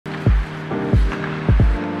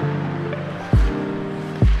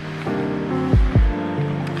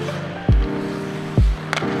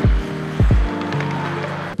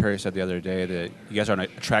Perry said the other day that you guys are on a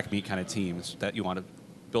track meet kind of teams, that you want to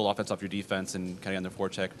build offense off your defense and kind of on their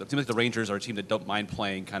forecheck. It seems like the Rangers are a team that don't mind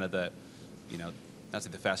playing kind of the, not say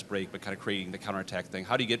the fast break, but kind of creating the counterattack thing.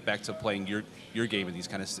 How do you get back to playing your game in these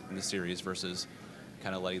kind of in the series versus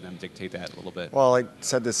kind of letting them dictate that a little bit? Well, I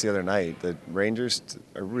said this the other night. The Rangers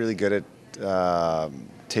are really good at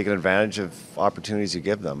taking advantage of opportunities you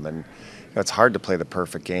give them, and it's hard to play the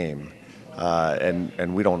perfect game,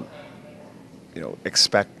 and we don't,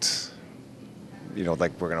 expect,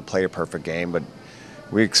 like we're going to play a perfect game, but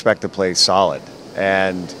we expect to play solid.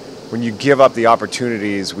 And when you give up the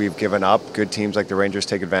opportunities we've given up, good teams like the Rangers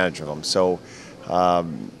take advantage of them. So,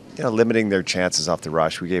 limiting their chances off the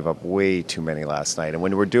rush, we gave up way too many last night. And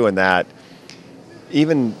when we're doing that,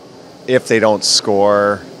 even if they don't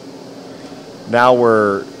score, now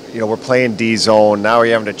we're playing D zone. Now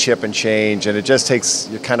you're having to chip and change, and it just takes,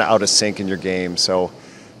 you're kind of out of sync in your game. So,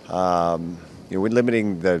 we're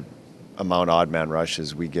limiting the amount of odd man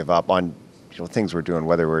rushes we give up on, things we're doing,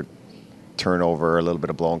 whether we're turnover, a little bit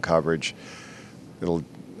of blown coverage. It'll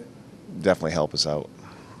definitely help us out.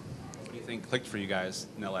 What do you think clicked for you guys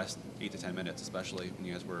in the last 8 to 10 minutes, especially when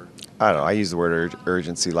you guys were? I don't know. I used the word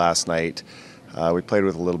urgency last night. We played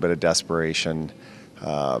with a little bit of desperation.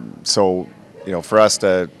 So, for us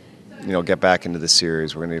to, get back into the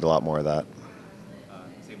series, we're going to need a lot more of that.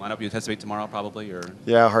 Same lineup you anticipate tomorrow, probably, or?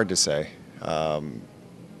 Yeah, hard to say.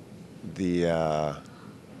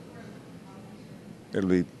 It'll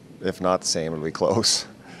be, if not the same, it'll be close.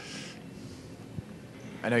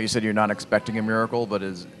 I know you said you're not expecting a miracle, but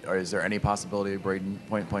is there any possibility of Braden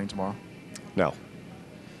Point playing tomorrow? No.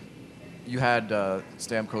 You had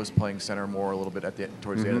Stamkos playing center more a little bit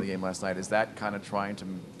towards the end of the game last night. Is that kind of trying to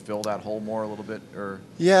fill that hole more a little bit, or?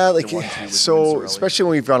 Yeah, so especially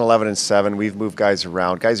when we've gone 11-7, we've moved guys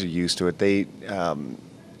around. Guys are used to it.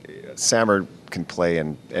 Sammer can play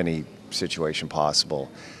in any situation possible.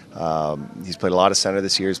 He's played a lot of center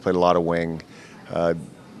this year. He's played a lot of wing.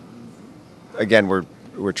 Again,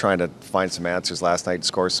 we're trying to find some answers last night,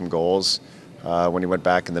 score some goals. When he went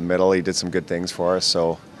back in the middle, he did some good things for us.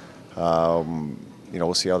 So,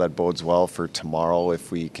 we'll see how that bodes well for tomorrow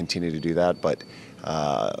if we continue to do that. But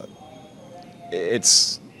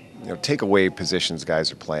it's, take away positions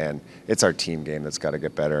guys are playing. It's our team game that's got to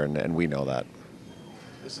get better, and we know that.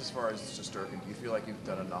 This, as far as Shesterkin, do you feel like you've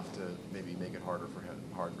done enough to maybe make it harder for him?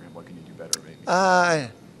 What can you do better, maybe?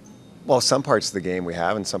 Well, some parts of the game we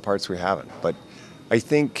have, and some parts we haven't. But I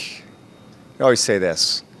think I always say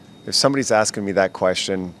this: if somebody's asking me that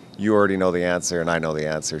question, you already know the answer, and I know the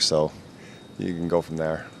answer, so you can go from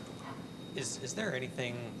there. Is there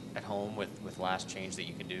anything at home with last change that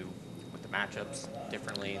you can do with the matchups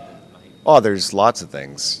differently? Oh, there's lots of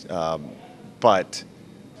things, but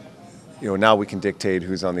now we can dictate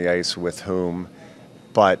who's on the ice with whom.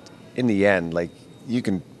 But in the end, you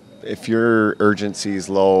can, if your urgency is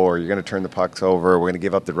low or you're going to turn the pucks over, we're going to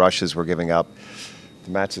give up the rushes we're giving up,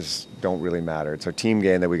 the matches don't really matter. It's our team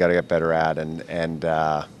game that we got to get better at.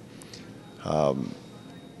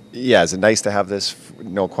 Is it nice to have this?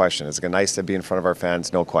 No question. Is it nice to be in front of our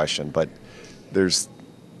fans? No question. But there's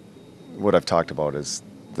what I've talked about is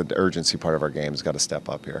the urgency part of our game has got to step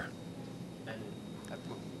up here. And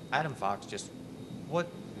Adam Fox, just what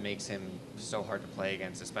makes him so hard to play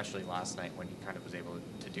against, especially last night when he kind of was able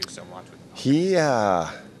to do so much with the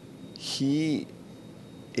He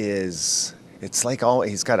is, it's like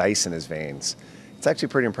he's got ice in his veins. It's actually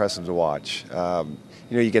pretty impressive to watch.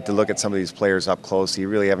 You get to look at some of these players up close. You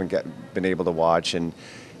really haven't been able to watch. And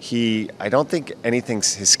I don't think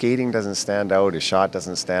his skating doesn't stand out. His shot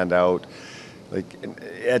doesn't stand out.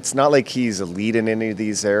 It's not like he's elite in any of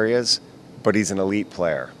these areas, but he's an elite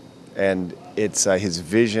player. And it's his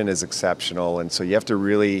vision is exceptional. And so you have to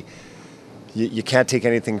really, you can't take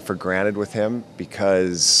anything for granted with him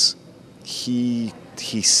because he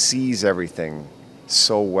sees everything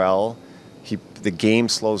so well. The game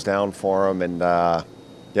slows down for him, and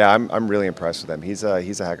I'm really impressed with him. He's a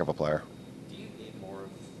heck of a player. Do you need more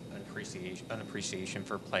of an appreciation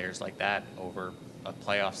for players like that over a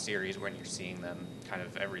playoff series when you're seeing them kind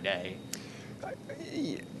of every day?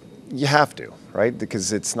 You have to, right? Because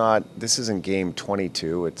this isn't game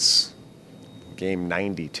 22, it's game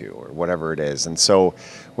 92 or whatever it is. And so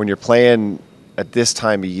when you're playing at this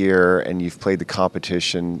time of year and you've played the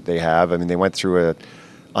competition they have, they went through a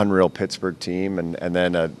unreal Pittsburgh team and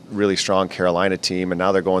then a really strong Carolina team, and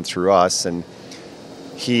now they're going through us, and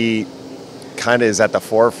he kind of is at the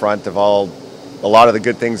forefront of a lot of the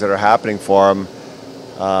good things that are happening for him.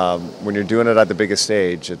 When you're doing it at the biggest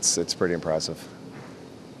stage, it's pretty impressive.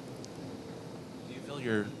 Do you feel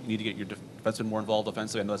you need to get your defensemen more involved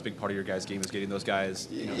offensively? I know that's a big part of your guys' game is getting those guys.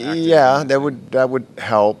 Active Yeah, and that would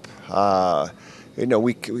help.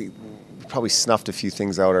 We probably snuffed a few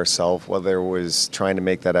things out ourselves, whether it was trying to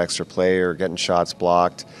make that extra play or getting shots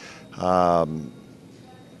blocked.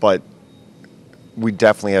 But we've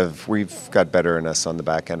got better in us on the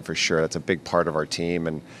back end for sure. That's a big part of our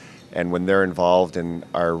team, and when they're involved in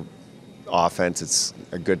our offense, it's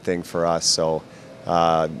a good thing for us. So,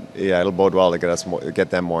 it'll bode well to get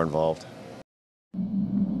them more involved.